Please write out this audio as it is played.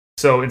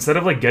So instead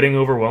of like getting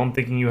overwhelmed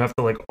thinking you have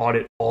to like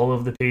audit all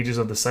of the pages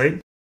of the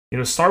site,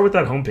 start with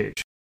that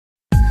homepage.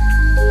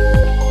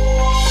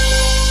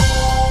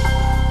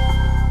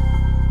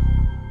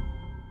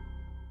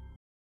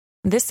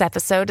 This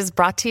episode is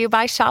brought to you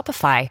by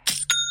Shopify.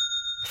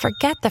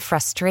 Forget the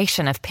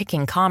frustration of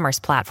picking commerce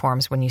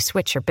platforms when you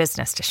switch your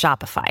business to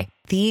Shopify,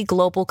 the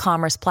global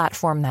commerce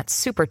platform that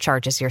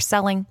supercharges your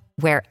selling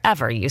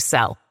wherever you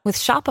sell. With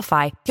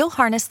Shopify, you'll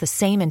harness the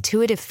same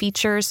intuitive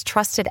features,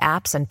 trusted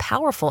apps, and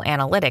powerful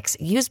analytics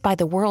used by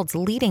the world's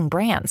leading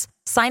brands.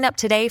 Sign up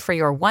today for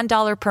your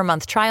 $1 per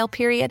month trial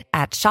period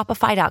at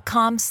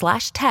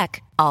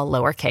shopify.com/tech, all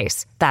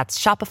lowercase. That's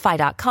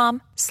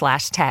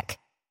shopify.com/tech.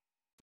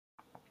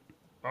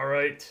 All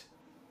right,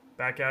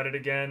 back at it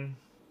again.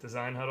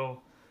 Design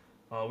Huddle.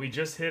 We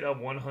just hit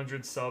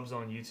 100 subs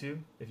on YouTube.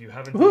 If you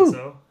haven't done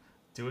so,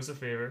 do us a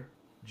favor.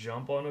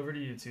 Jump on over to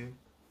YouTube.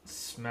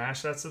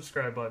 Smash that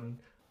subscribe button.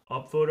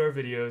 Upvote our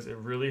videos. It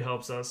really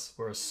helps us.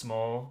 We're a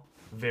small,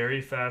 very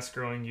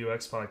fast-growing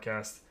UX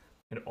podcast,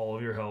 and all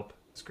of your help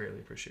is greatly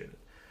appreciated.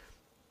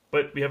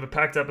 But we have a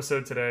packed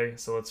episode today,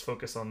 so let's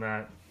focus on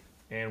that.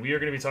 And we are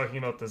going to be talking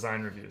about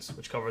design reviews,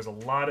 which covers a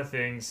lot of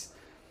things.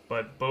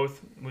 But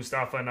both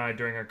Mustafa and I,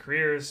 during our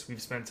careers, we've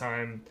spent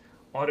time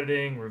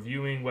auditing,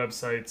 reviewing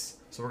websites.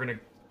 So we're going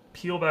to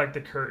peel back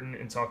the curtain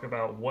and talk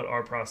about what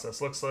our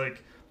process looks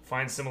like,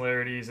 find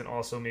similarities, and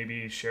also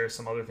maybe share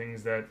some other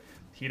things that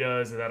he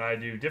does that I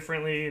do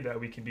differently that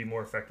we can be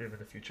more effective in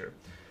the future.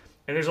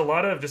 And there's a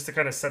lot of, just to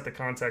kind of set the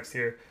context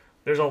here,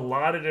 there's a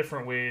lot of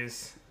different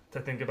ways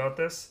to think about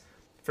this.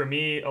 For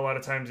me, a lot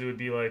of times it would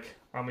be like,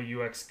 I'm a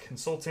UX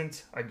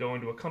consultant. I go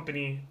into a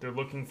company. They're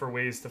looking for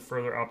ways to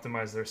further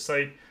optimize their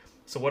site.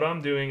 So what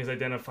I'm doing is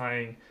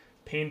identifying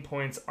pain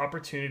points,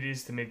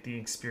 opportunities to make the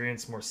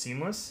experience more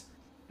seamless,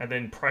 and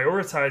then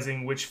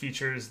prioritizing which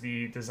features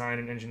the design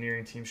and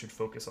engineering team should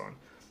focus on.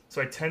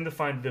 So I tend to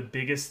find the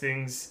biggest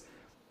things,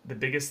 the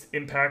biggest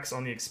impacts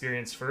on the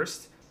experience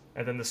first,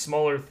 and then the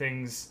smaller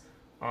things,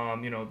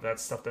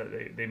 that's stuff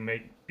that they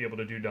may be able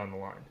to do down the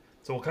line.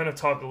 So we'll kind of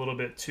talk a little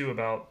bit too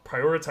about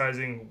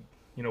prioritizing,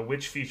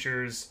 which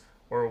features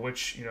or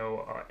which,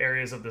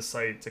 areas of the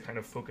site to kind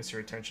of focus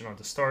your attention on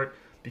to start,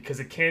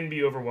 because it can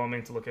be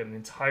overwhelming to look at an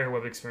entire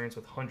web experience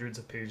with hundreds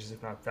of pages,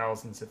 if not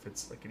thousands, if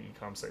it's like an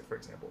e-com site, for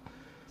example.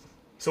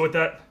 So with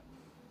that,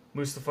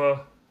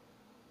 Mustafa,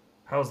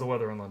 how's the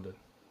weather in London?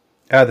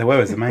 The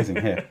weather's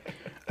amazing here.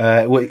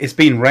 It's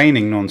been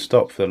raining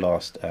non-stop for the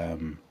last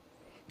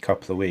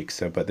couple of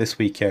weeks. But this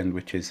weekend,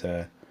 which is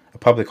a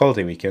public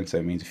holiday weekend, so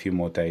it means a few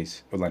more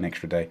days, or like an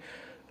extra day.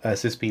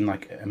 So it's been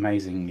like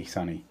amazingly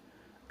sunny.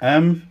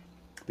 But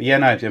yeah,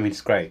 no, I mean,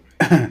 it's great.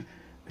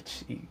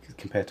 Which,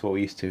 compared to what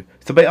we used to.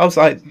 So, but I was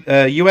like,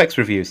 UX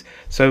reviews.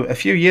 So a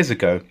few years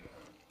ago,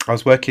 I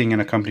was working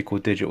in a company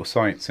called Digital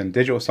Science, and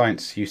Digital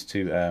Science used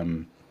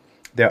to,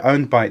 they're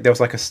owned by, there was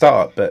like a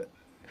startup, but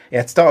it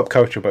had startup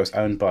culture, but it was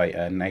owned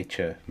by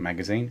Nature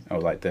magazine, or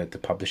like the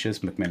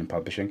publishers, Macmillan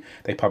Publishing.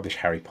 They publish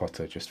Harry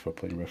Potter, just for a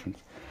point of reference.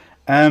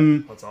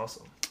 That's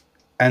awesome.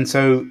 And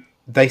so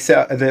they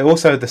set up,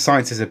 also the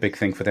science is a big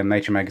thing for them,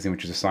 Nature magazine,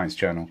 which is a science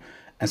journal.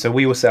 And so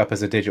we were set up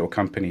as a digital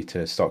company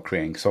to start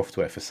creating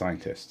software for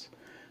scientists.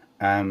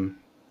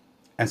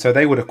 And so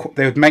they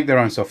would make their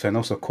own software and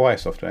also acquire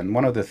software. And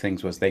one of the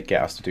things was they'd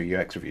get us to do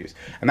UX reviews,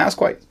 and that's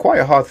quite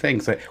a hard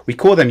thing. So we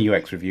call them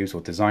UX reviews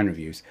or design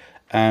reviews.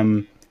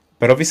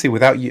 But obviously,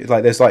 without you,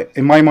 like, there's like,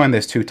 in my mind,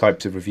 there's two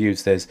types of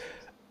reviews. There's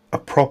a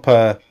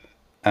proper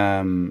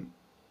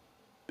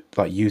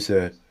like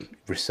user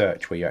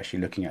research where you're actually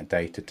looking at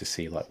data to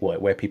see like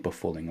where people are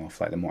falling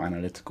off, like the more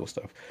analytical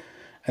stuff.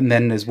 And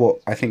then there's what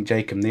I think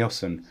Jacob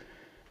Nielsen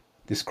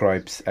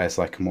describes as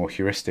like a more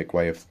heuristic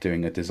way of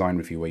doing a design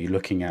review, where you're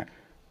looking at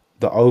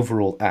the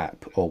overall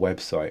app or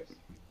website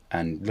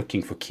and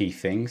looking for key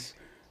things.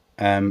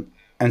 And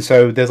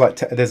so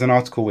there's an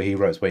article where he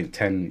wrote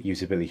 10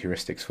 usability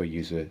heuristics for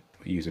user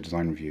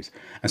design reviews.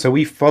 And so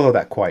we follow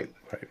that quite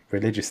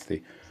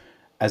religiously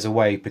as a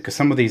way, because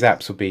some of these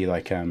apps will be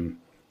like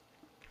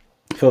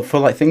for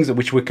like things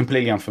which we're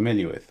completely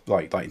unfamiliar with,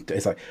 like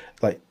it's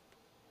like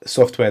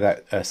software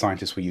that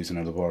scientists will use in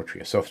a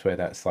laboratory, or software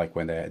that's like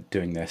when they're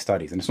doing their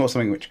studies, and it's not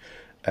something which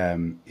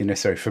you're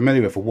necessarily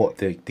familiar with, or what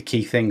the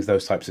key things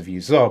those types of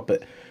users are,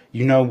 but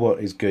you know what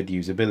is good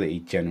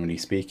usability, generally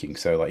speaking.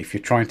 So like if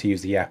you're trying to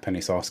use the app and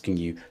it's asking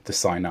you to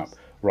sign up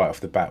right off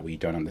the bat where you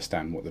don't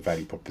understand what the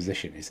value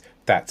proposition is,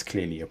 that's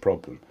clearly a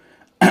problem.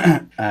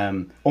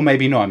 Or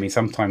maybe not. I mean,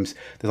 sometimes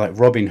there's like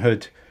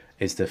Robinhood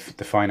is the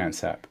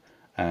finance app,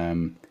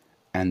 and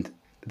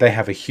they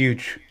have a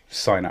huge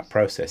sign up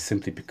process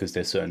simply because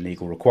there's certain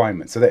legal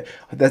requirements. So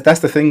that's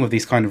the thing with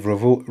these kind of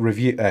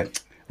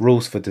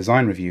rules for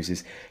design reviews,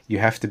 is you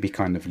have to be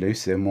kind of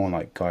loose. They're more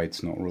like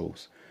guides, not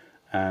rules.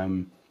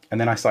 And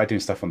then I started doing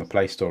stuff on the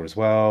Play Store as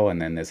well.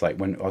 And then there's like,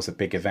 when I was at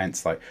big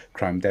events like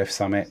Chrome Dev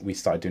Summit, we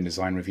started doing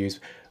design reviews,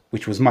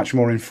 which was much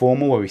more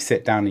informal, where we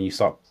sit down and you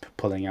start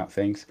pulling out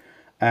things.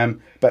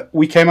 But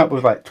we came up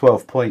with like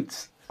 12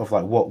 points of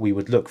like what we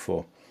would look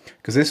for.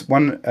 Because this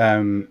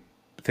one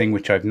thing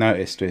which I've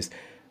noticed is,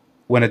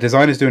 when a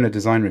designer's doing a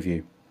design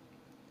review,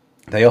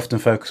 they often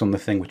focus on the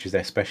thing which is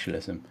their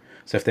specialism.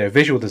 So if they're a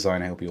visual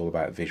designer, it'll be all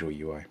about visual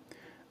UI.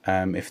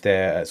 If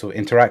they're a sort of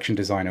interaction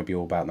designer, it'll be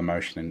all about the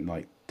motion and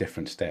like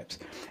different steps.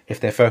 If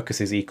their focus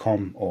is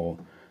e-com or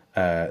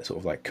sort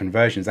of like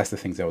conversions, that's the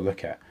things they'll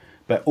look at.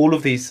 But all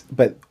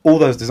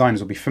those designers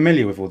will be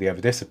familiar with all the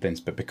other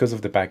disciplines, but because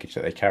of the baggage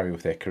that they carry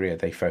with their career,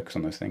 they focus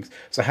on those things.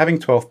 So having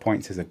 12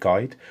 points as a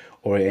guide,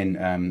 or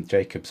in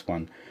Jacob's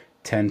one,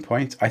 10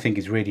 points, I think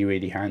is really,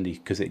 really handy,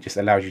 because it just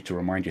allows you to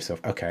remind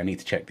yourself, okay, I need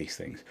to check these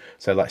things.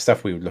 So like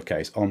stuff we would look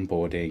at is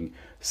onboarding,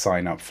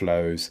 sign up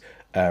flows,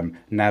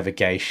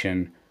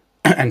 navigation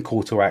and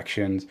call to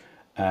actions,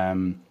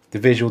 the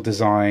visual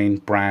design,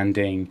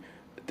 branding,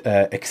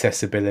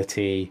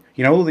 accessibility,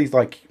 all these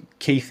like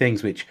key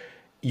things which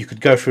you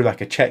could go through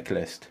like a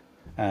checklist.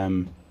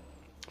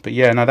 But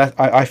yeah, no, that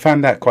I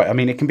found that quite,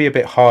 it can be a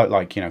bit hard,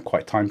 like,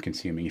 quite time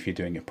consuming if you're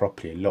doing it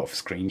properly, a lot of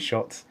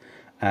screenshots.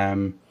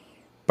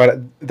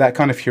 But that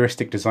kind of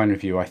heuristic design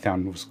review I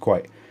found was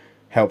quite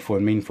helpful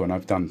and meaningful, and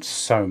I've done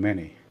so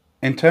many.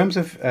 In terms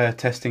of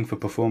testing for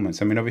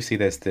performance, obviously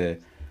there's the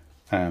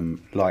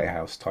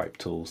Lighthouse type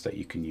tools that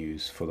you can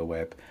use for the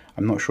web.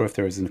 I'm not sure if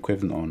there is an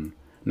equivalent on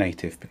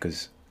native,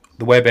 because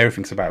the web,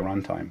 everything's about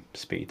runtime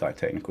speed, like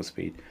technical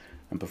speed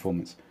and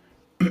performance.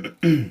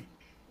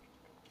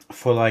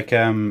 For like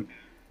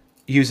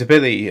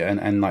usability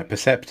and like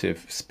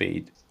perceptive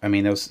speed,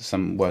 there was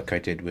some work I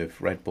did with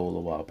Red Bull a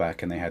while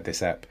back, and they had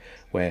this app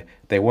where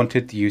they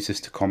wanted the users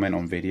to comment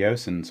on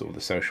videos and sort of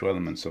the social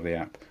elements of the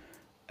app.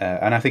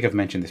 And I think I've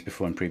mentioned this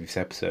before in previous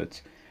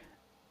episodes.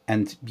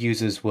 And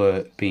users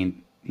were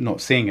not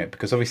seeing it,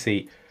 because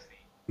obviously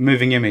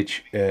moving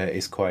image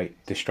is quite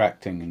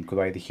distracting, and the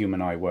way the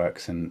human eye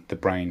works and the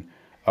brain,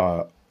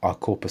 our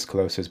corpus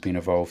callosum has been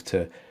evolved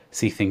to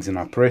see things in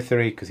our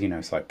periphery, because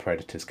it's like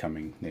predators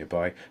coming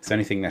nearby, so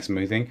anything that's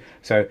moving.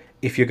 So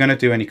if you're going to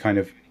do any kind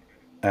of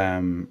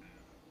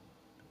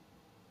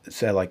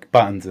so like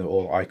buttons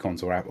or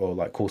icons or app or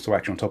like calls to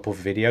action on top of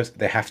videos,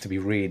 they have to be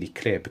really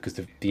clear, because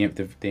the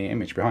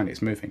image behind it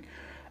is moving,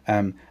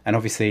 and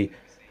obviously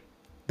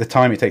the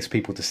time it takes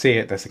people to see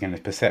it, that's again the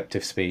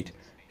perceptive speed,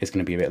 is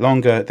going to be a bit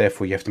longer.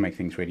 Therefore you have to make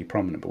things really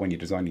prominent. But when you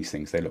design these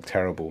things, they look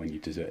terrible when you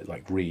do it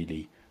like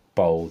really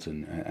bold,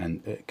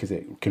 and because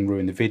it can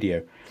ruin the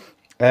video.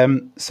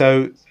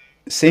 So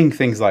seeing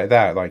things like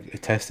that,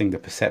 like testing the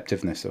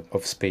perceptiveness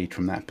of speed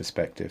from that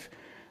perspective.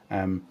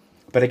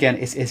 But again,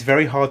 it's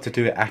very hard to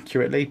do it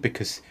accurately,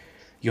 because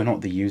you're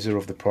not the user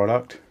of the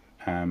product.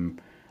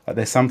 Like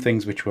there's some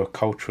things which were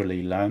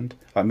culturally learned.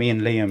 Like me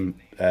and Liam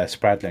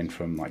Spradlin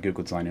from like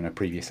Google Design in a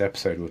previous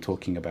episode, we were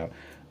talking about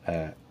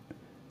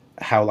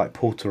how like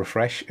pull to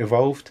refresh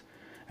evolved.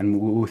 And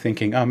we were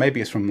thinking, oh,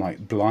 maybe it's from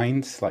like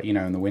blinds, like,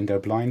 in the window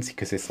blinds,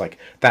 because it's like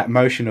that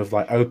motion of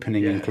like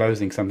opening and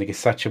closing something is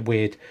such a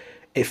weird,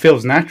 it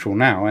feels natural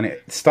now. And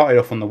it started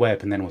off on the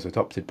web and then was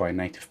adopted by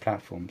native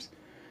platforms.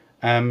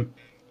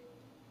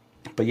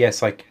 But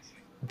yes, like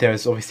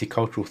there's obviously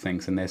cultural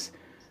things, and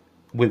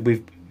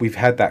we've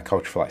had that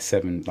culture for like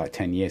 7 to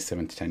 10 years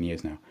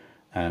now.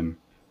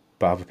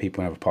 But other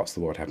people in other parts of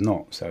the world have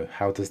not. So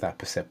how does that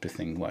perceptive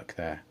thing work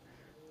there?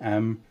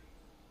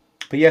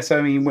 But yes,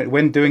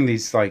 when doing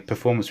these like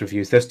performance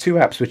reviews, there's 2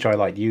 apps which I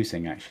like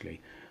using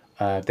actually.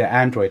 They're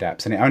Android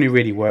apps, and it only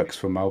really works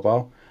for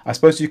mobile. I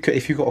suppose you could,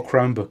 if you got a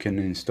Chromebook and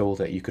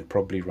installed it, you could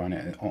probably run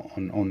it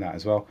on that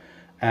as well.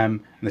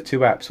 And the 2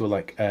 apps were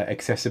like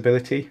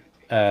Accessibility,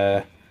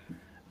 but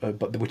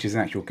which is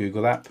an actual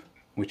Google app,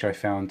 which I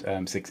found,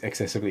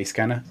 Accessibility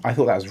Scanner. I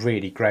thought that was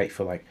really great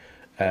for like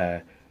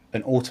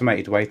an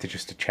automated way to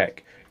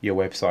check your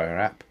website or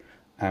app.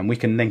 We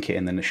can link it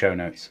in the show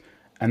notes.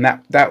 And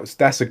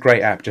that's a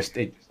great app. Just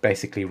it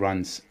basically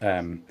runs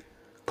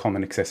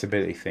common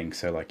accessibility things.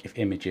 So like if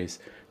images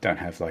don't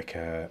have like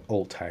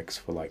alt tags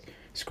for like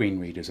screen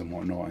readers and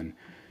whatnot, and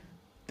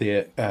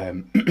the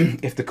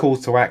if the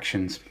calls to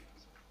actions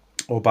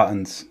or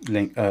buttons,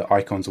 link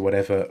icons or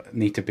whatever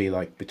need to be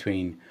like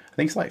between, I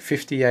think it's like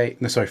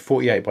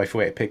 48 by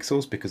 48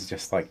 pixels, because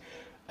just like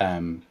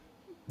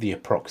the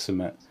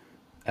approximate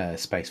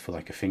space for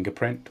like a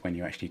fingerprint when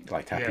you actually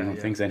like tapping on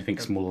things. Anything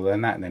smaller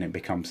than that, and then it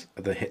becomes,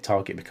 the hit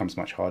target becomes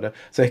much harder.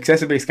 So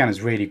Accessibility Scanner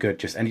is really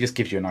good, and it just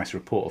gives you a nice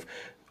report of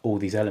all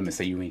these elements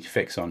that you need to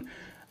fix on.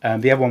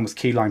 The other one was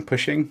Keyline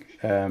Pushing.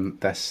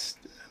 That's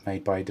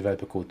made by a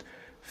developer called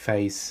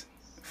Faze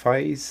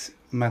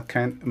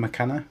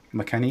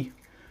Makani.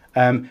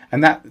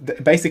 And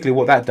that basically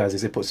what that does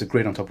is it puts a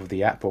grid on top of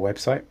the app or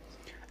website,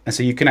 and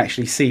so you can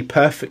actually see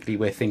perfectly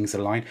where things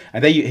align.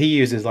 And he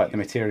uses like the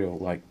material,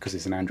 like, because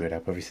it's an Android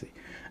app obviously,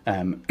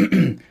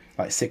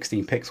 like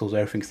 16 pixels,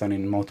 everything's done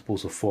in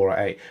multiples of 4 or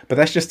 8. But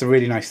that's just a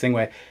really nice thing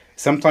where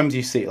sometimes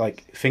you see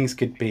like things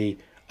could be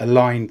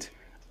aligned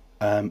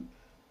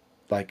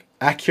like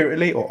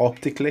accurately or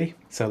optically.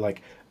 So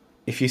like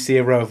if you see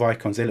a row of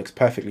icons, it looks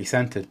perfectly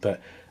centered, but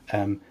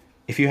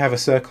if you have a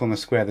circle and a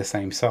square the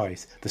same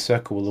size, the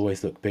circle will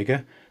always look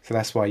bigger. So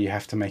that's why you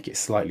have to make it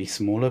slightly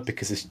smaller,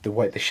 because it's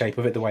the shape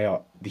of it, the way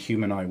the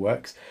human eye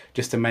works,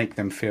 just to make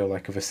them feel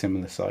like of a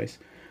similar size.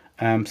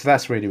 So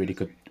that's really, really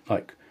good,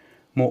 like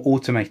more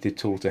automated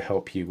tool to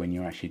help you when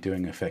you're actually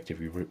doing effective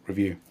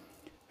review.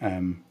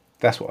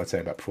 That's what I'd say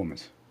about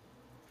performance.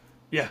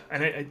 Yeah,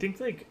 and I think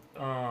like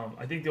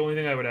I think the only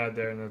thing I would add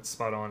there, and that's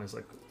spot on, is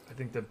like I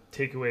think the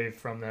takeaway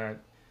from that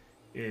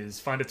is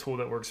find a tool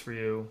that works for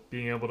you,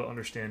 being able to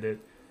understand it.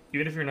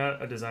 Even if you're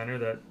not a designer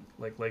that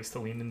like likes to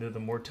lean into the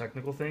more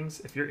technical things,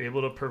 if you're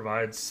able to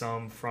provide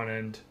some front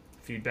end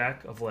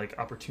feedback of like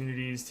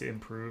opportunities to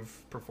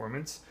improve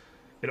performance,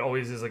 it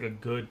always is like a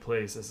good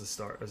place as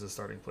a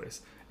starting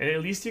place. And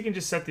at least you can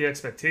just set the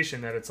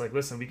expectation that it's like,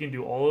 listen, we can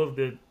do all of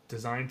the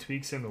design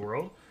tweaks in the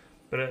world,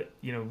 but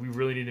we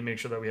really need to make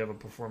sure that we have a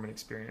performant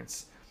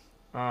experience.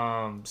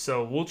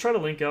 So we'll try to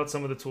link out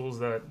some of the tools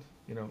that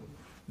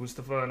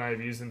Mustafa and I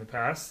have used in the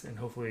past, and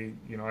hopefully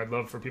I'd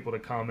love for people to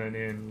comment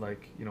in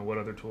like what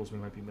other tools we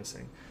might be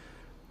missing.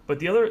 But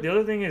the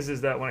other thing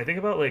is that when I think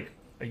about like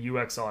a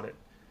UX audit,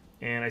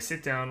 and I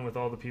sit down with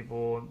all the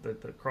people, the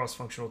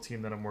cross-functional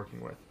team that I'm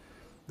working with,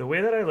 the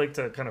way that I like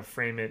to kind of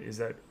frame it is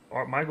that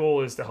my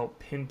goal is to help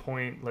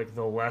pinpoint like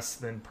the less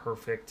than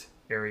perfect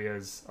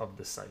areas of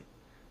the site,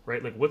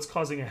 right? Like what's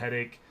causing a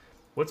headache,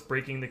 what's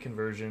breaking the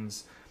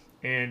conversions.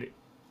 And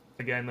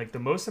again, like the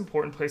most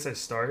important place I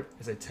start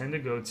is I tend to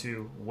go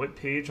to what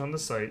page on the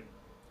site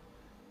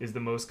is the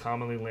most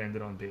commonly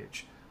landed on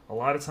page. A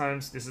lot of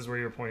times this is where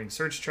you're pointing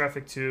search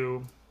traffic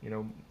to,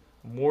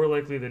 more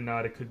likely than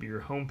not, it could be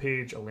your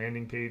homepage, a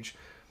landing page.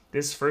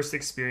 This first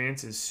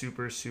experience is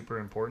super, super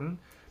important.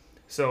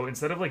 So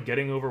instead of like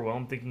getting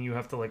overwhelmed thinking you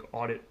have to like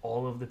audit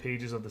all of the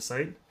pages of the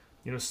site,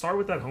 start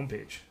with that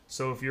homepage.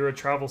 So if you're a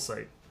travel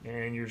site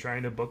and you're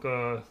trying to book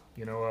a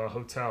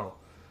hotel,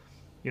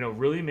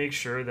 really make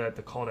sure that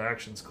the call to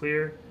action is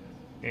clear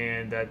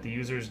and that the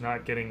user is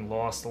not getting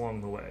lost along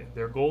the way.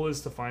 Their goal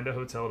is to find a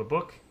hotel to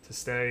book, to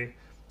stay.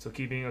 So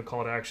keeping a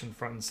call to action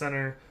front and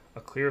center,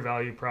 a clear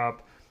value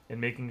prop, and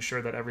making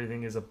sure that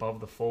everything is above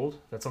the fold.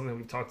 That's something that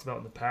we've talked about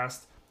in the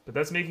past, but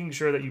that's making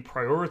sure that you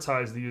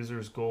prioritize the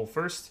user's goal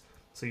first.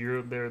 So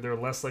they're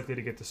less likely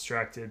to get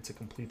distracted to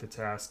complete the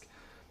task.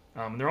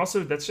 And they're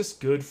also, that's just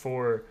good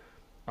for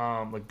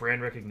like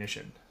brand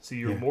recognition. So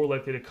you're more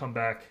likely to come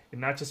back and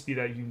not just be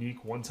that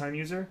unique one-time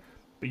user,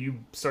 but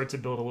you start to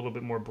build a little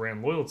bit more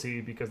brand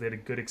loyalty because they had a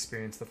good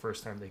experience the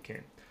first time they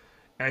came.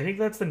 And I think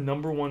that's the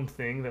number one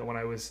thing that when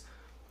I was,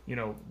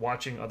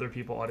 watching other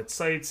people audit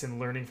sites and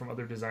learning from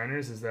other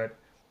designers is that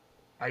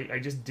I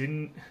just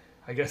didn't,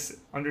 I guess,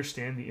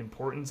 understand the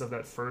importance of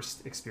that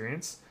first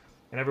experience.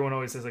 And everyone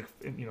always says like,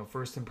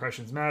 first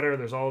impressions matter.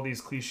 There's all these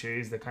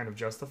cliches that kind of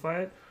justify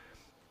it.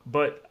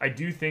 But I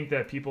do think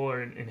that people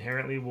are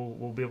inherently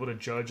will be able to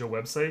judge a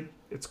website,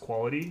 its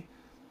quality,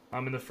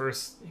 in the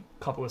first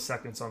couple of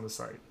seconds on the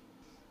site.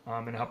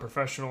 And how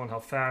professional and how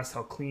fast,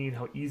 how clean,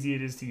 how easy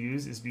it is to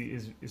use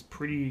is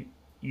pretty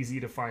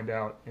easy to find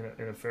out in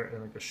a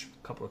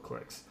couple of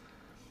clicks.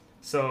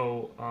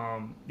 So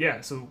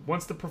so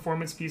once the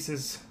performance piece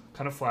is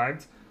kind of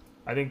flagged,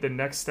 I think the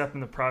next step in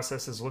the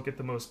process is look at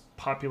the most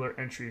popular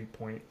entry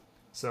point.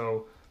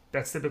 So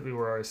that's typically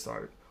where I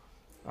start.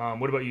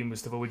 What about you,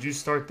 Mustafa? Would you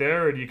start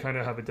there, or do you kind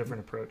of have a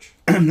different approach?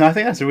 No, I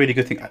think that's a really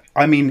good thing.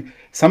 I mean,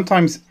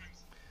 sometimes,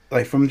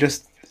 like from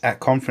just at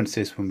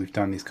conferences when we've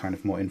done these kind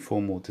of more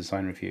informal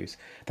design reviews,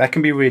 that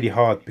can be really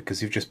hard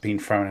because you've just been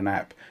thrown an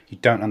app. You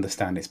don't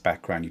understand its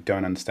background. You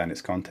don't understand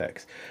its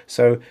context.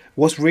 So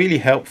what's really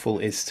helpful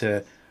is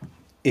to,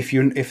 if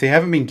they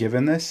haven't been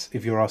given this,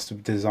 if you're asked to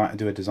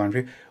do a design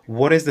review,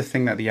 what's the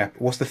thing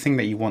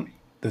that you want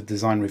the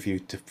design review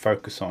to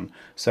focus on?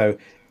 So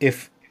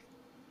if,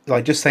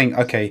 like just saying,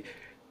 okay,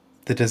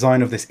 the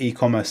design of this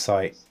e-commerce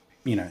site,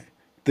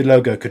 the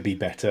logo could be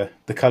better,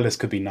 the colors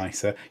could be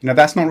nicer.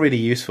 That's not really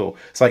useful.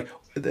 It's like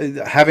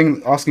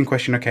asking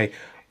question. Okay,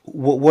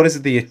 what is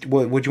it?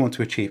 What do you want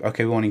to achieve?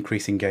 Okay, we want to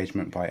increase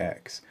engagement by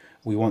X.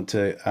 We want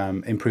to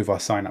improve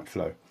our sign-up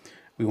flow.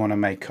 We want to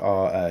make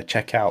our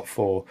checkout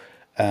for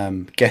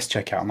guest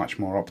checkout much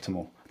more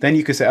optimal. Then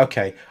you could say,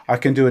 okay, I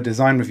can do a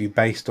design review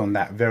based on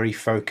that very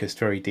focused,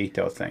 very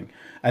detailed thing.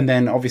 And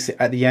then obviously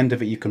at the end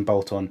of it, you can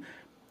bolt on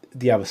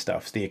the other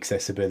stuff, the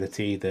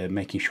accessibility, the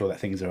making sure that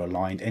things are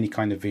aligned, any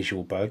kind of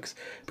visual bugs,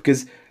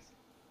 because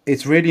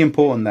it's really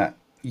important that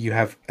you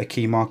have a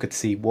key marker to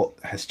see what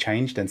has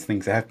changed and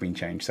things that have been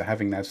changed. So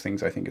having those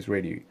things, I think, is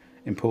really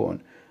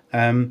important.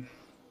 And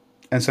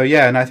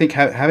I think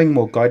having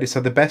more guided.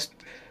 So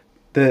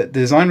the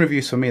design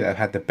reviews for me that have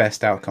had the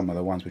best outcome are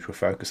the ones which were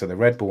focused. So the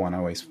Red Bull one I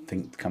always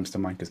think comes to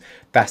mind because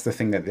that's the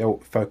thing that they're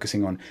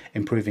focusing on,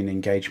 improving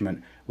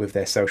engagement with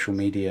their social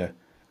media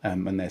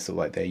and their sort of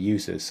like their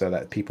users, so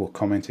that people are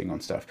commenting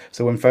on stuff.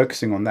 So when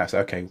focusing on that, so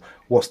okay,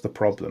 what's the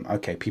problem?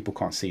 Okay, people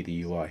can't see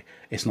the UI.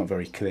 It's not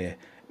very clear.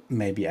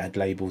 Maybe add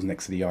labels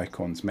next to the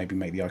icons. Maybe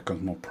make the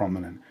icons more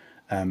prominent.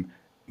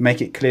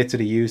 Make it clear to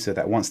the user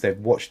that once they've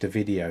watched a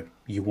video,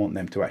 you want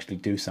them to actually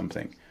do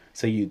something.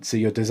 So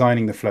you're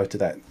designing the flow to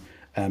that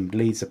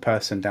leads a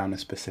person down a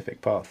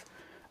specific path.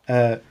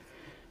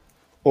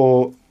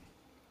 What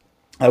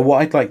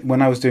I'd like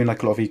when I was doing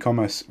like a lot of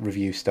e-commerce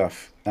review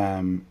stuff.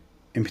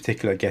 in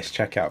particular guest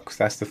checkout, because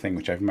that's the thing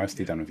which I've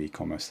mostly done with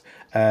e-commerce.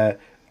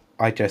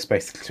 I just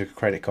basically took a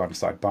credit card and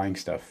started buying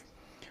stuff.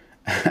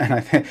 And I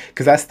think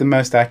because that's the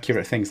most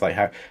accurate things, like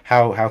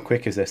how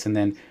quick is this, and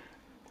then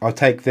I'll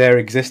take their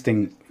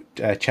existing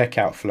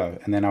checkout flow,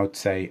 and then I would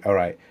say, all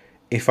right,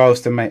 if I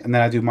was to make, and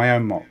then I do my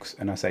own mocks,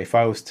 and I say if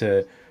I was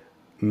to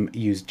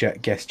use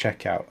guest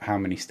checkout, how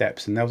many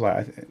steps, and there was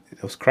like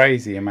it was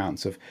crazy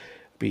amounts of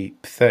be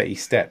 30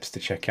 steps to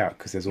check out,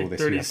 because there's all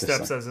this 30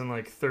 steps as in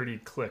like 30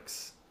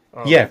 clicks.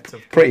 Yeah,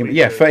 pretty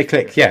 30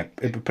 clicks. Yeah,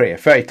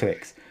 30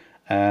 clicks.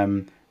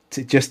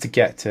 Just to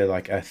get to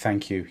like a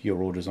thank you,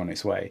 your order's on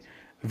its way,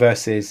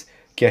 versus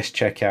guest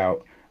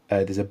checkout.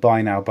 There's a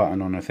buy now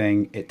button on a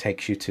thing. It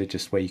takes you to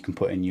just where you can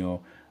put in your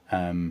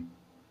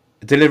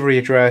delivery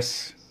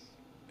address,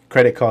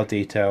 credit card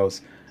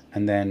details,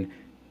 and then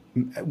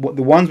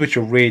the ones which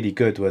are really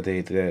good were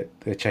the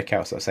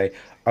checkouts that say,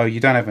 oh, you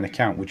don't have an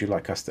account, would you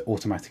like us to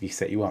automatically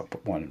set you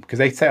up one? Because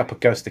they set up a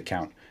ghost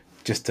account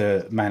just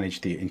to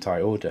manage the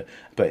entire order,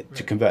 but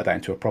to convert that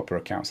into a proper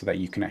account so that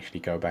you can actually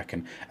go back,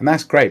 and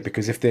that's great,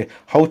 because if the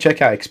whole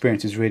checkout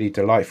experience is really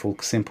delightful,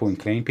 simple and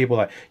clean, people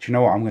are like, do you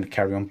know what, I'm going to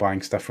carry on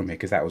buying stuff from here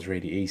because that was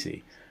really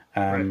easy.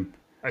 I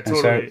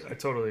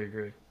totally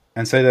agree.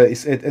 And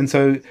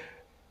so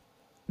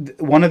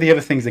one of the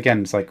other things,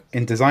 again, is like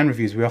in design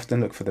reviews, we often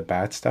look for the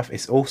bad stuff.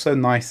 It's also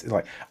nice,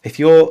 like if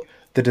you're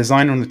the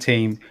designer on the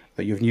team,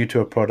 but you're new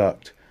to a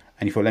product,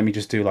 and you thought, let me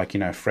just do like,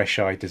 a fresh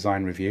eye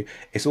design review,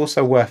 it's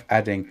also worth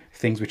adding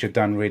things which are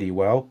done really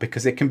well,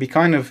 because it can be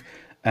kind of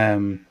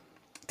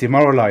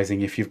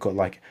demoralizing if you've got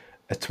like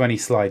a 20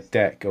 slide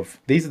deck of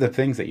these are the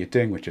things that you're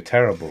doing which are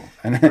terrible.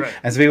 And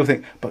as people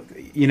think, but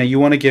you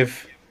want to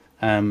give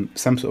some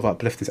sort of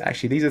uplift.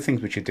 Actually, these are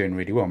things which you're doing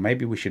really well.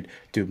 Maybe we should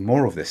do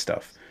more of this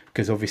stuff,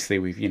 because obviously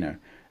we've,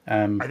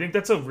 I think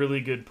that's a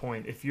really good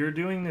point. If you're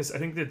doing this, I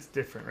think that's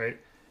different, right?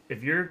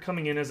 If you're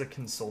coming in as a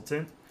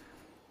consultant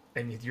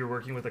and you're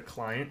working with a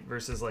client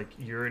versus like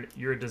you're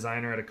a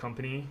designer at a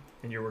company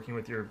and you're working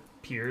with your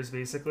peers,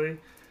 basically,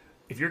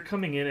 if you're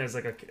coming in as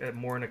like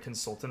more in a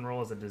consultant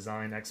role as a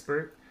design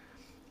expert,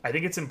 I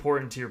think it's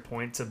important, to your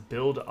point, to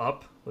build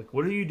up, like,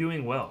 what are you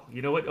doing well?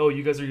 You know what? Oh,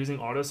 you guys are using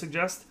auto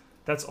suggest?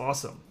 That's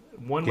awesome.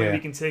 One way we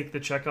can take the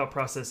checkout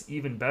process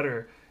even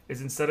better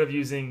is, instead of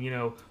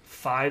using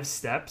 5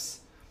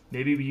 steps,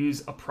 maybe we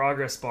use a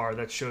progress bar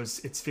that shows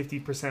it's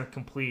 50%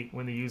 complete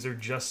when the user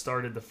just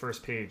started the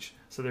first page.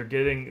 So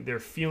they're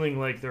feeling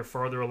like they're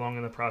farther along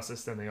in the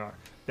process than they are.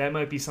 That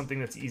might be something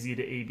that's easy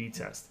to A/B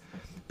test.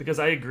 Because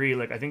I agree,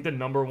 like, I think the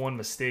number one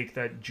mistake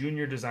that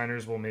junior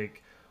designers will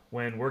make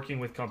when working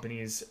with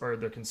companies or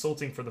they're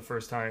consulting for the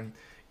first time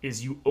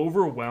is you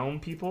overwhelm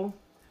people,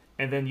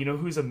 and then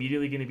who's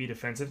immediately going to be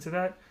defensive to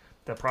that?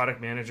 The product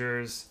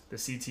managers, the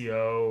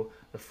CTO,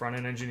 the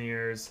front-end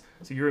engineers.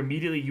 So you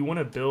want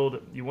to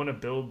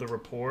build the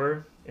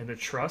rapport and the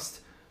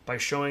trust by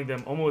showing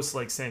them, almost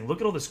like saying, look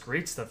at all this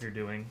great stuff you're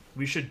doing.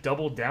 We should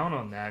double down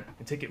on that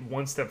and take it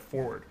one step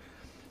forward.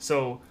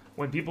 So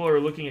when people are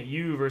looking at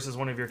you versus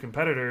one of your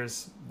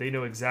competitors, they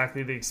know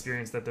exactly the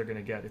experience that they're going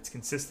to get. It's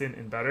consistent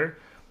and better.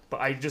 But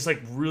I just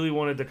really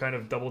wanted to kind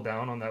of double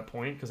down on that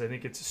point, because I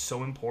think it's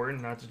so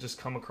important not to just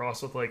come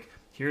across with like,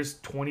 here's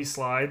 20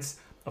 slides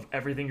of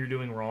everything you're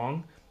doing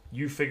wrong.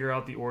 You figure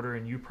out the order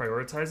and you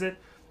prioritize it,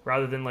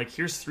 rather than like,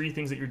 here's 3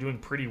 things that you're doing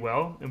pretty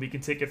well, and we can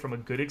take it from a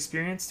good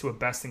experience to a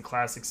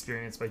best-in-class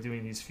experience by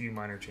doing these few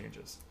minor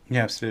changes.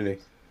 Yeah, absolutely.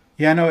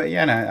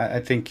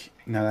 I think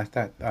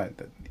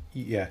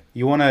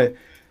you want to,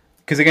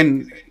 because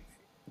again,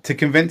 to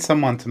convince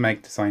someone to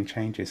make design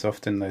changes,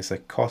 often there's a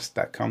cost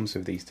that comes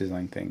with these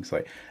design things,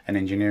 like an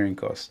engineering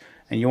cost,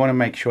 and you want to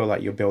make sure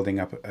that you're building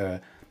up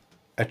a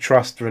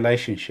trust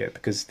relationship,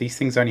 because these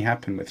things only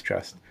happen with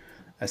trust.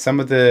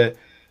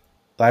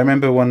 I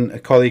remember a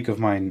colleague of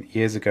mine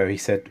years ago, he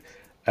said,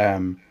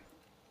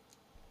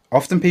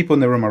 often people in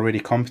the room are really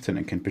competent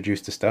and can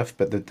produce the stuff,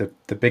 but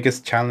the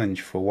biggest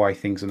challenge for why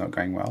things are not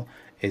going well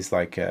is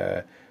like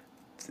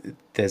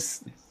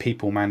there's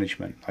people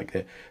management, like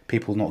the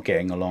people not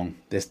getting along.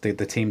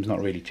 The team's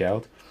not really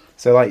gelled.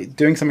 So like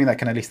doing something that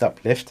can at least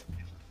uplift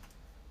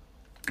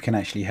can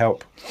actually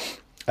help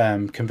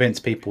convince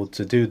people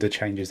to do the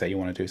changes that you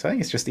want to do. So I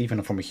think it's just,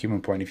 even from a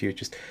human point of view,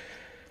 just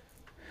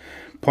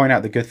point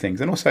out the good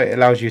things. And also it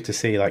allows you to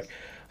see, like,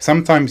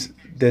 sometimes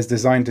there's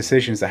design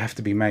decisions that have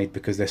to be made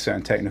because there's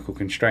certain technical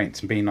constraints,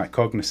 and being like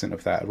cognizant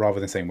of that, rather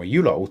than saying, well,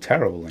 you lot are all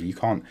terrible and you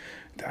can't,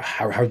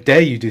 how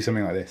dare you do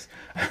something like this.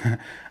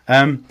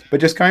 But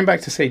just going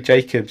back to say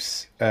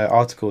Jacob's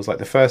articles, like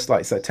the first,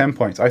 like, so 10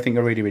 points I think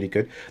are really, really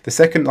good. The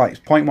second,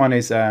 like, point 1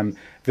 is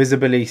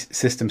visibility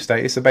system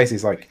status. So basically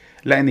it's like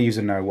letting the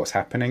user know what's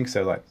happening.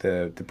 So like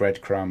the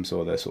breadcrumbs,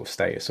 or the sort of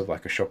status of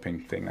like a shopping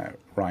thing that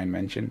Ryan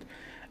mentioned.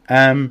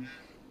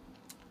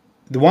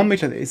 The one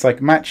which is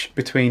like match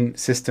between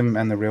system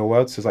and the real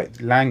world. So it's like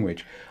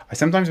language.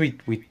 Sometimes we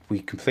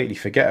completely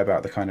forget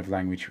about the kind of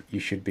language you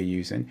should be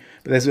using.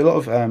 But there's a lot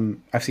of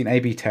I've seen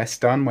A/B tests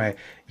done where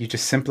you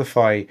just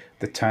simplify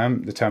the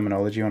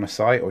terminology on a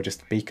site, or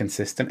just be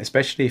consistent,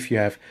 especially if you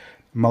have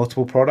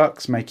multiple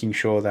products, making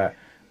sure that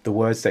the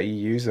words that you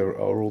use are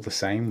all the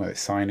same, whether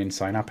it's sign in,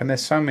 sign up. And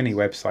there's so many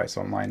websites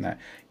online that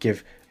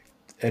give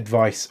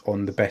advice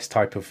on the best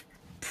type of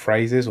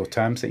phrases or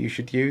terms that you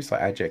should use,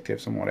 like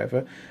adjectives and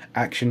whatever,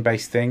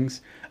 action-based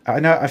things. I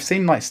know I've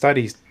seen like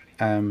studies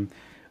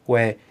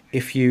where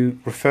if you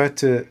refer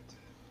to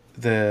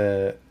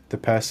the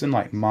person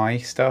like my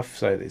stuff,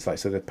 so it's like,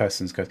 so the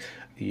person's goes,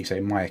 you say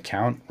my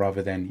account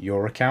rather than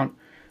your account,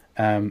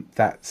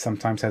 that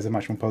sometimes has a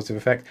much more positive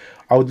effect.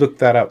 I would look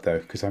that up though,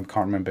 because I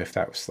can't remember if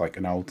that was like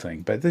an old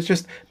thing. But there's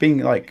just being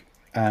like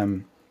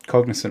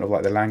cognizant of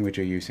like the language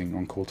you're using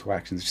on call to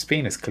actions, just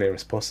being as clear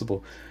as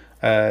possible.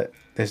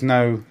 There's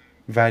no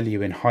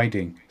value in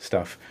hiding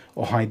stuff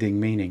or hiding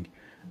meaning.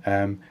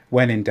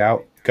 When in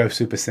doubt, go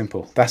super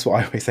simple. That's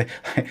what I always say.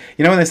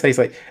 You know, when they say it's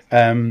like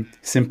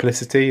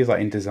simplicity is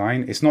like in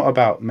design, it's not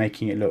about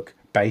making it look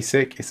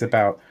basic. It's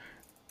about,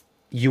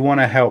 you want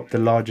to help the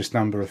largest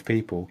number of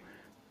people.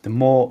 The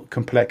more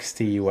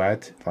complexity you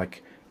add,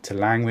 like to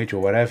language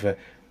or whatever,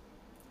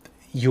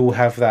 you'll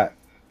have that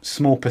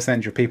small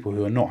percentage of people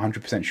who are not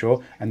 100%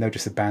 sure, and they'll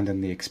just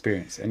abandon the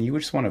experience. And you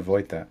just want to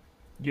avoid that.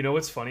 You know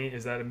what's funny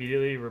is that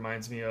immediately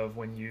reminds me of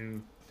when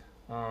you,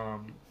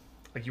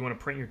 like you want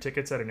to print your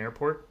tickets at an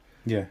airport.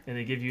 Yeah. And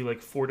they give you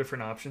like 4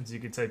 different options. You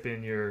could type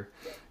in your,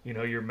 you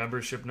know, your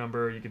membership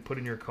number. You could put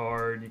in your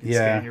card. You can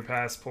scan your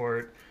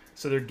passport.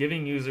 So they're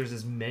giving users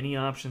as many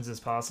options as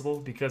possible,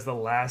 because the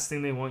last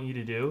thing they want you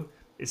to do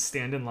is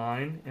stand in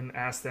line and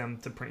ask them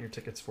to print your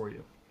tickets for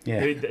you. Yeah.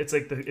 It's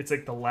like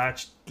the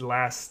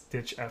last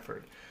ditch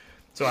effort.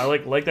 So I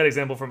like that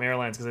example from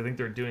airlines, because I think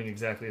they're doing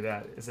exactly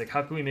that. It's like,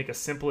 how can we make a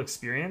simple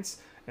experience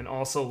and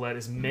also let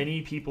as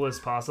many people as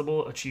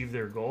possible achieve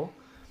their goal?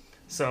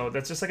 So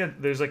that's just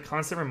like there's like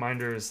constant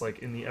reminders like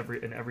in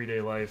everyday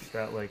life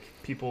that like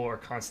people are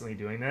constantly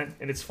doing that.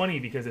 And it's funny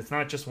because it's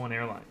not just one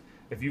airline.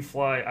 If you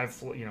fly, I've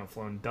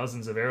flown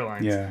dozens of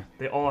airlines. Yeah.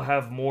 They all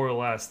have more or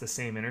less the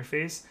same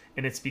interface,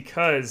 and it's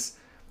because,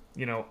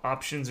 you know,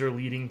 options are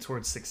leading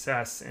towards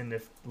success. And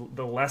if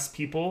the less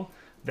people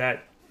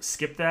that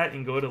skip that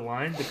and go to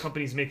line, the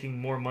company's making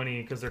more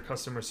money because their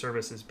customer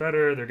service is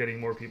better. They're getting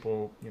more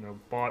people, you know,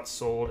 bought,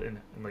 sold, and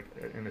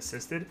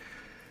assisted.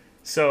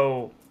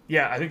 So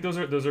yeah, I think those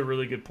are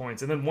really good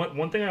points. And then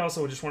one thing I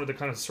also just wanted to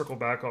kind of circle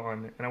back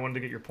on, and I wanted to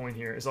get your point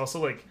here, is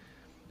also like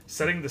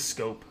setting the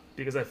scope,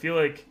 because I feel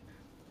like,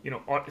 you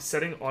know,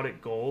 setting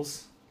audit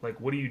goals, like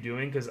what are you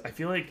doing? Because I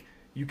feel like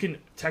you can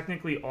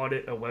technically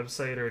audit a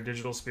website or a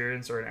digital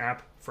experience or an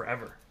app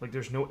forever. Like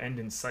there's no end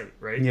in sight,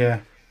 right?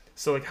 Yeah.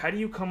 So like, how do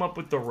you come up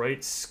with the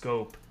right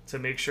scope to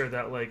make sure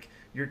that like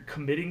you're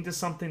committing to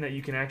something that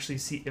you can actually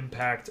see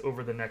impact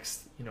over the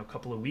next, you know,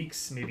 couple of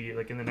weeks, maybe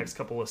like in the next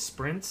couple of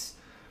sprints,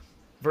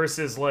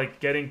 versus like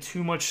getting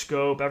too much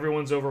scope,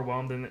 everyone's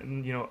overwhelmed,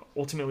 and you know,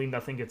 ultimately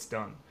nothing gets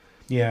done.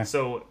 Yeah.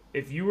 So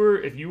if you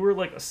were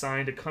like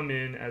assigned to come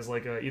in as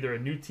like either a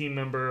new team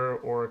member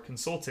or a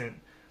consultant,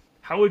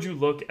 how would you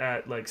look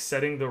at like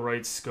setting the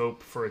right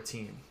scope for a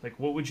team? Like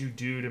what would you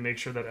do to make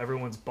sure that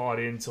everyone's bought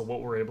into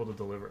what we're able to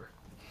deliver?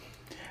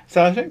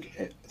 So I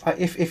think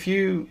if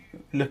you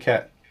look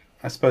at,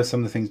 I suppose,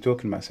 some of the things you're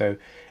talking about, so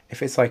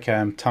if it's like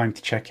time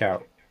to check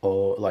out,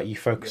 or like you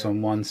focus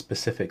on one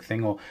specific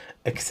thing, or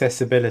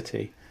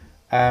accessibility,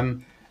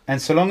 and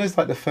so long as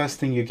like the first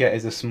thing you get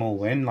is a small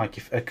win, like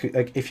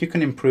if you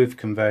can improve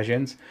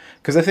conversions,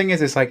 because the thing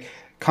is, it's like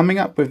coming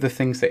up with the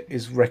things that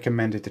is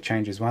recommended to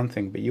change is one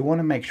thing, but you want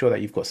to make sure that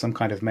you've got some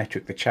kind of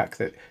metric to check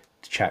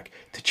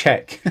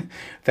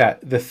that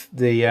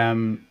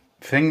the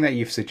thing that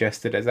you've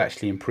suggested has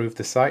actually improved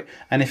the site.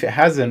 And if it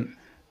hasn't,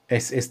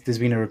 there's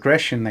been a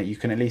regression that you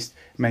can at least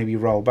maybe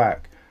roll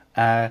back.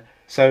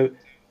 So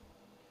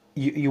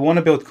you want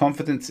to build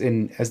confidence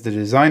in, as the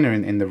designer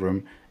in the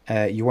room.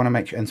 You want to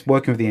make sure, and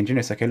working with the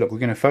engineers, okay, look, we're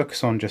going to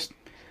focus on just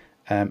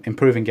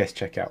improving guest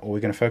checkout, or we're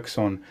going to focus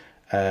on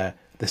the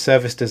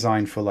service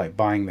design for like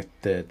buying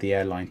the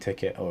airline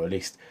ticket, or at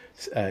least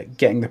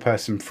getting the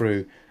person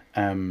through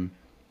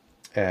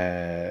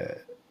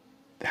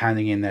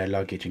handing in their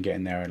luggage and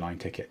getting their airline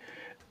ticket.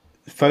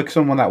 Focus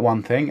on that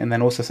one thing, and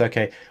then also say,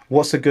 okay,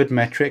 what's a good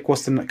metric?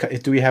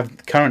 Do we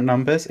have current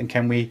numbers, and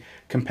can we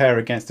compare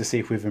against to see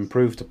if we've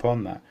improved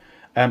upon that?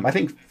 I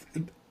think,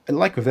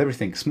 like with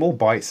everything, small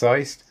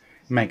bite-sized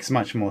makes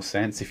much more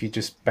sense if you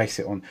just base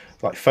it on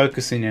like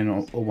focusing in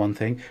on one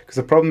thing. Because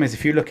the problem is,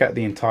 if you look at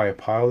the entire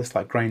pile, it's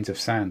like grains of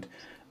sand.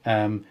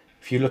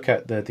 If you look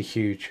at the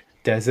huge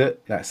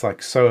desert, that's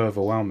like so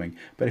overwhelming.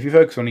 But if you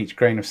focus on each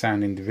grain of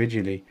sand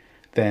individually,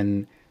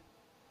 then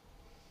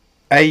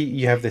A,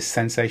 you have this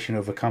sensation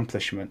of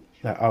accomplishment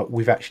that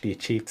we've actually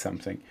achieved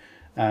something,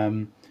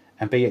 and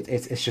B,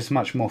 it's just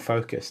much more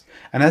focused.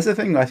 And that's the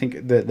thing. I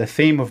think the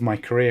theme of my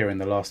career in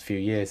the last few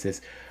years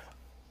is,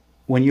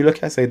 when you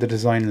look at, say, the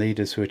design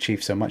leaders who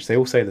achieve so much, they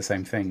all say the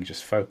same thing: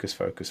 just focus.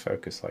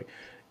 Like,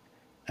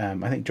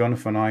 I think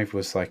Jonathan Ive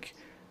was like,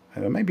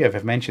 maybe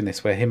I've mentioned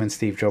this, where him and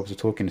Steve Jobs were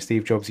talking.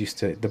 Steve Jobs used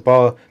to, the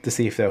bar to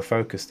see if they were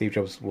focused, Steve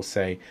Jobs will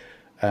say,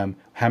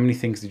 how many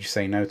things did you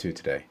say no to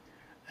today?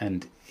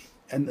 And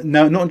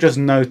no, not just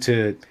no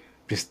to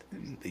just,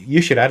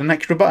 you should add an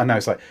extra button. No,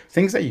 it's like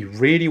things that you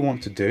really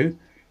want to do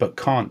but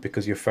can't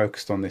because you're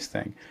focused on this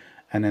thing.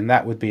 And then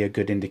that would be a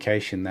good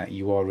indication that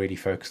you are really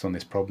focused on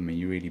this problem and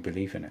you really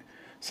believe in it.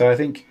 So I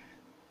think,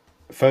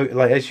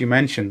 like as you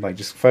mentioned, like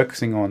just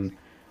focusing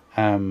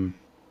on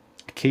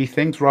key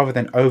things rather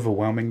than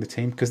overwhelming the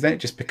team, because then it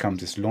just becomes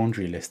this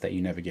laundry list that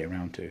you never get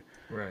around to.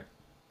 Right.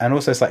 And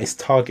also it's like it's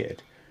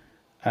targeted.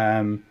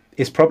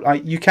 It's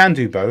probably you can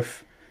do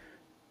both.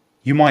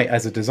 You might,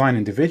 as a design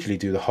individually,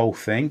 do the whole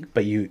thing,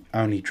 but you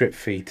only drip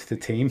feed the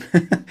team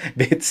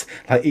bits,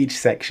 like each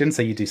section.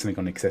 So you do something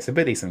on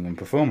accessibility, something on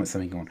performance,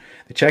 something on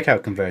the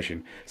checkout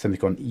conversion,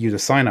 something on user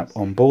sign up,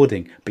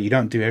 onboarding, but you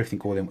don't do everything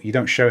all in. You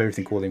don't show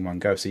everything all in one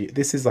go. So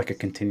this is like a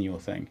continual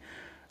thing,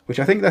 which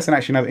I think that's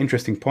actually another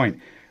interesting point.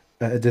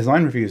 A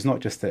design review is not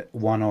just a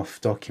one-off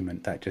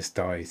document that just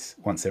dies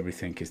once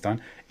everything is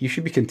done. You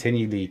should be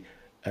continually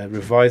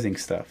revising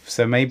stuff.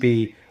 So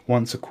maybe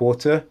once a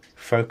quarter,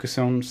 focus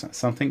on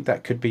something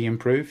that could be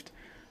improved,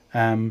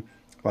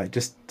 like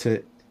just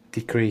to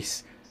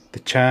decrease the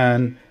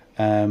churn.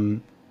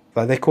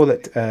 Like they call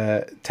it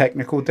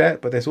technical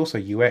debt, but there's also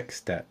UX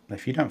debt.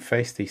 If you don't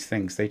face these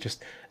things, they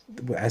just,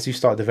 as you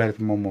start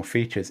developing more and more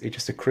features, it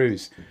just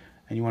accrues,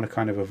 and you want to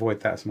kind of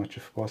avoid that as much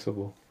as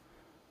possible.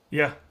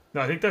 Yeah,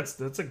 no, I think that's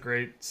a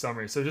great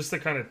summary. So just to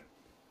kind of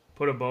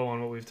put a bow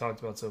on what we've talked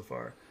about so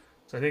far.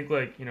 So I think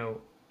like,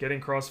 getting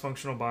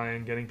cross-functional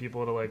buy-in, getting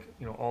people to like,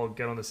 all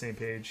get on the same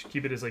page,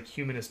 keep it as like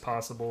human as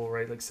possible,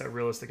 right? Like set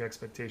realistic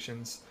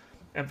expectations,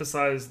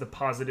 emphasize the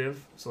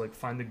positive. So like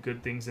find the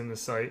good things in the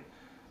site,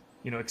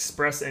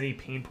 express any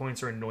pain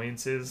points or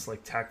annoyances,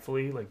 like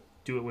tactfully, like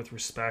do it with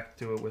respect,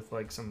 do it with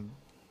like some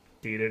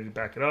data to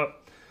back it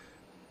up.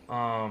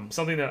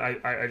 Something that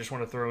I just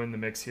want to throw in the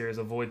mix here is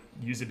avoid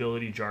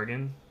usability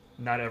jargon.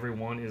 Not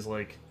everyone is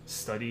like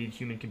studied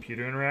human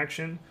computer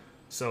interaction.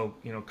 So,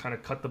 kind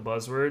of cut the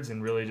buzzwords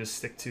and really just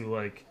stick to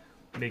like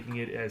making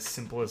it as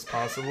simple as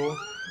possible.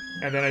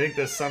 And then I think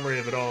the summary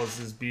of it all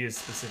is be as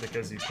specific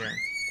as you can.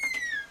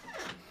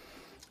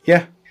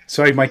 Yeah.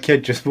 Sorry, my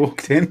kid just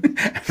walked in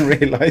and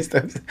realized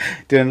I was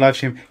doing live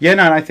stream. Yeah,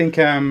 no, I think,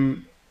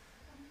 no,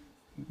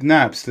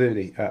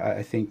 absolutely.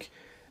 I think,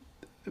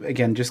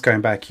 again, just going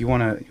back, you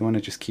want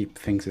to just keep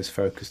things as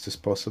focused as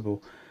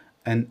possible.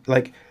 And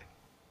like,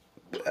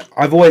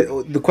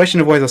 the question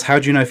of always is, how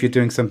do you know if you're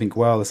doing something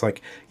well? It's like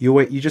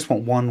you just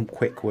want one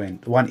quick win,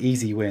 one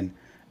easy win,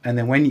 and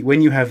then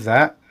when you have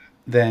that,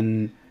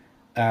 then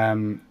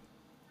again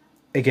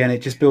it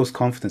just builds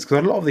confidence,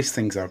 because a lot of these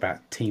things are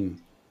about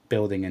team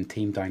building and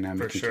team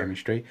dynamic and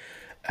chemistry.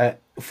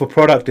 For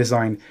product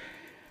design,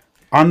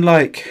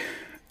 unlike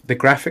the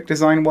graphic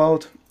design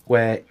world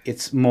where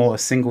it's more a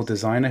single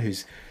designer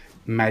who's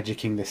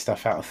magicking this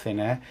stuff out of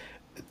thin air,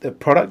 the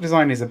product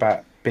design is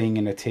about being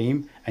in a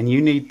team, and you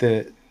need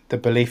the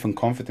belief and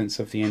confidence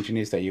of the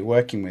engineers that you're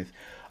working with.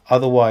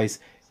 Otherwise,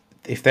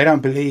 if they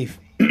don't believe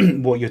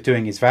what you're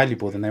doing is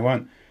valuable, then they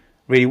won't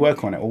really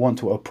work on it or want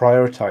to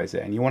prioritize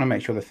it. And you want to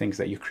make sure the things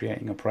that you're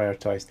creating are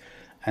prioritized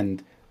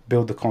and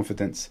build the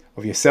confidence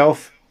of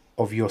yourself,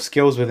 of your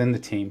skills within the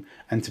team,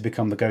 and to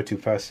become the go-to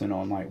person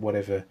on like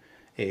whatever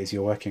it is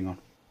you're working on.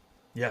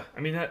 Yeah, I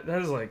mean that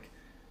is like,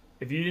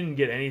 if you didn't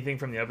get anything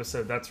from the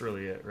episode, that's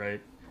really it, right?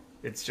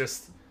 It's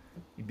just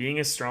being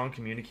a strong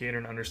communicator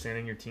and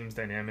understanding your team's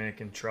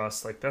dynamic and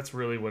trust. Like that's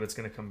really what it's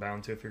going to come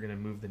down to if you're going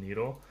to move the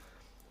needle.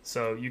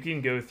 So you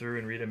can go through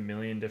and read a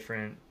million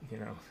different,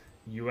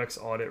 UX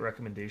audit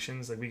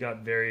recommendations. Like we got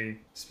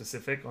very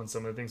specific on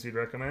some of the things we'd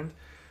recommend.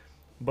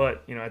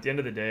 But, at the end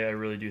of the day, I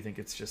really do think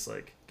it's just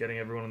like getting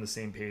everyone on the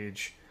same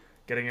page,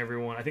 getting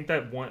everyone. I think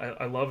that one,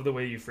 I love the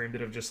way you framed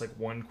it of just like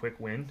one quick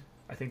win.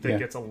 I think that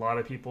gets a lot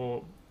of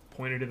people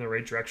pointed in the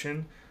right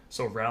direction.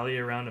 So rally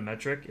around a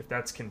metric. If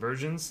that's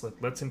conversions,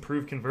 let's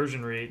improve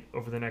conversion rate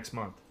over the next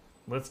month.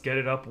 Let's get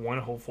it up one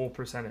whole full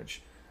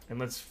percentage. And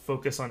let's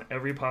focus on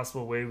every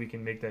possible way we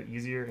can make that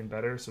easier and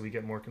better so we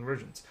get more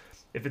conversions.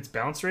 If it's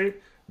bounce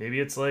rate, maybe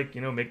it's like,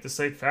 make the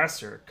site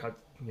faster,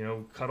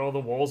 cut all the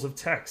walls of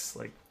text,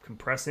 like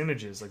compress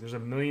images. Like there's a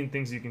million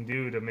things you can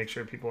do to make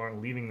sure people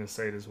aren't leaving the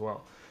site as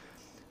well.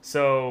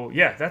 So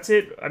yeah, that's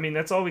it. I mean,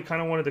 that's all we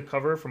kind of wanted to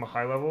cover from a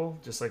high level,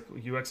 just like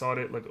UX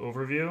audit, like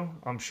overview.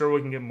 I'm sure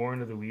we can get more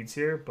into the weeds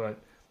here, but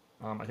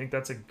I think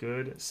that's a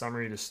good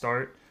summary to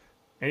start.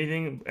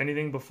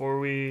 Anything before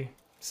we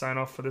sign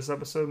off for this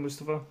episode,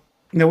 Mustafa?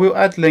 No, we'll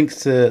add links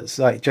to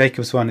like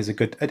Jacob's one is a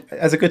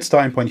good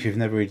starting point if you've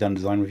never really done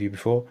design review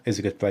before. Is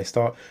a good place to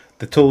start.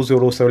 The tools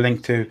we'll also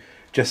link to,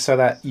 just so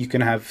that you can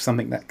have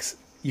something that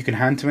you can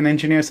hand to an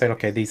engineer. Say,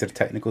 okay, these are the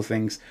technical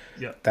things.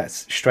 Yeah.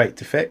 That's straight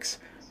to fix.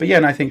 But yeah,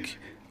 and I think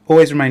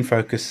always remain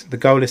focused. The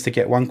goal is to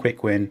get one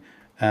quick win,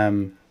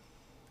 and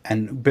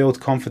build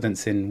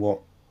confidence in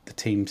what the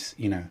team's,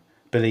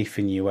 belief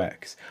in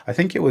UX. I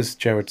think it was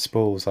Jared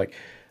Spall's, like,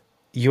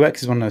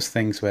 UX is one of those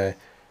things where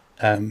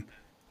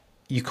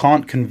you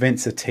can't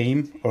convince a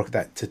team or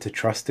that to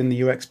trust in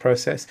the UX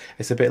process.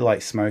 It's a bit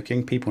like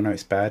smoking. People know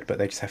it's bad, but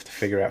they just have to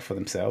figure it out for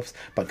themselves,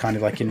 but kind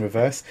of like in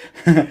reverse.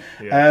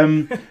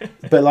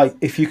 But like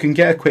if you can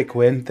get a quick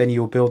win, then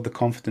you'll build the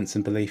confidence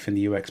and belief in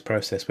the UX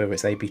process, whether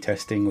it's A/B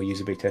testing or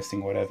usability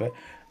testing or whatever.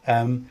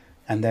 And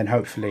then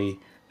hopefully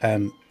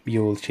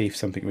you'll achieve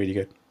something really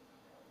good.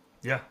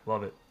 Yeah,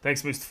 love it.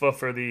 Thanks, Mustafa,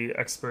 for the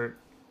expert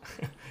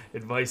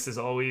advice as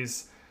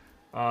always.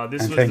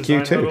 This was thank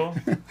you too. Huddle.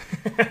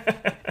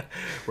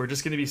 We're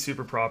just going to be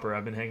super proper.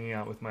 I've been hanging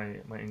out with my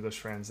English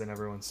friends, and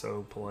everyone's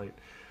so polite.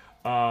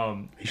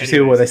 You should see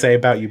what they say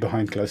about you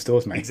behind closed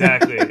doors, mate.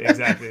 Exactly.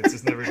 It's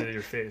just never to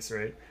your face,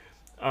 right?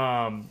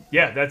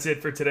 Yeah, that's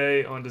it for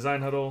today on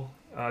Design Huddle.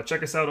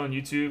 Check us out on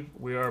YouTube.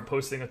 We are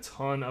posting a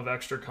ton of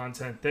extra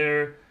content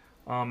there.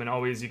 And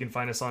always, you can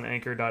find us on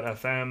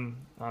anchor.fm.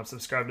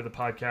 Subscribe to the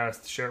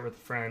podcast, share it with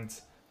a friend,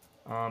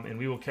 and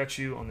we will catch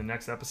you on the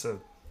next episode.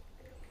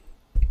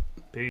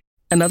 Peace.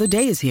 Another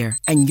day is here,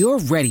 and you're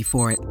ready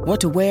for it.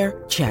 What to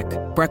wear? Check.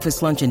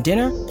 Breakfast, lunch, and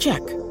dinner?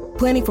 Check.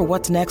 Planning for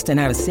what's next and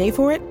how to save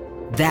for it?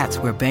 That's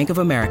where Bank of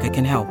America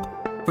can help.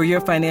 For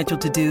your financial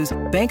to-dos,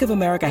 Bank of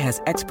America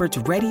has experts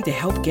ready to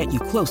help get you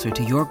closer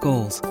to your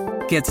goals.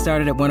 Get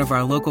started at one of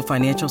our local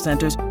financial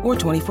centers or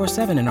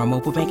 24/7 in our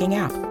mobile banking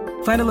app.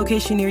 Find a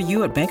location near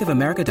you at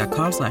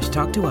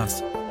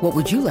bankofamerica.com/talktous. What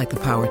would you like the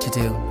power to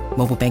do?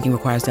 Mobile banking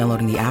requires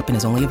downloading the app and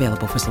is only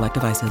available for select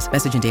devices.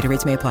 Message and data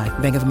rates may apply.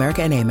 Bank of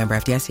America NA, member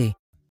FDIC.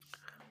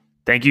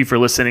 Thank you for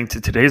listening to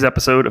today's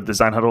episode of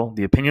Design Huddle.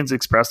 The opinions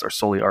expressed are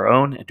solely our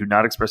own and do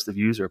not express the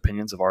views or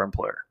opinions of our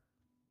employer.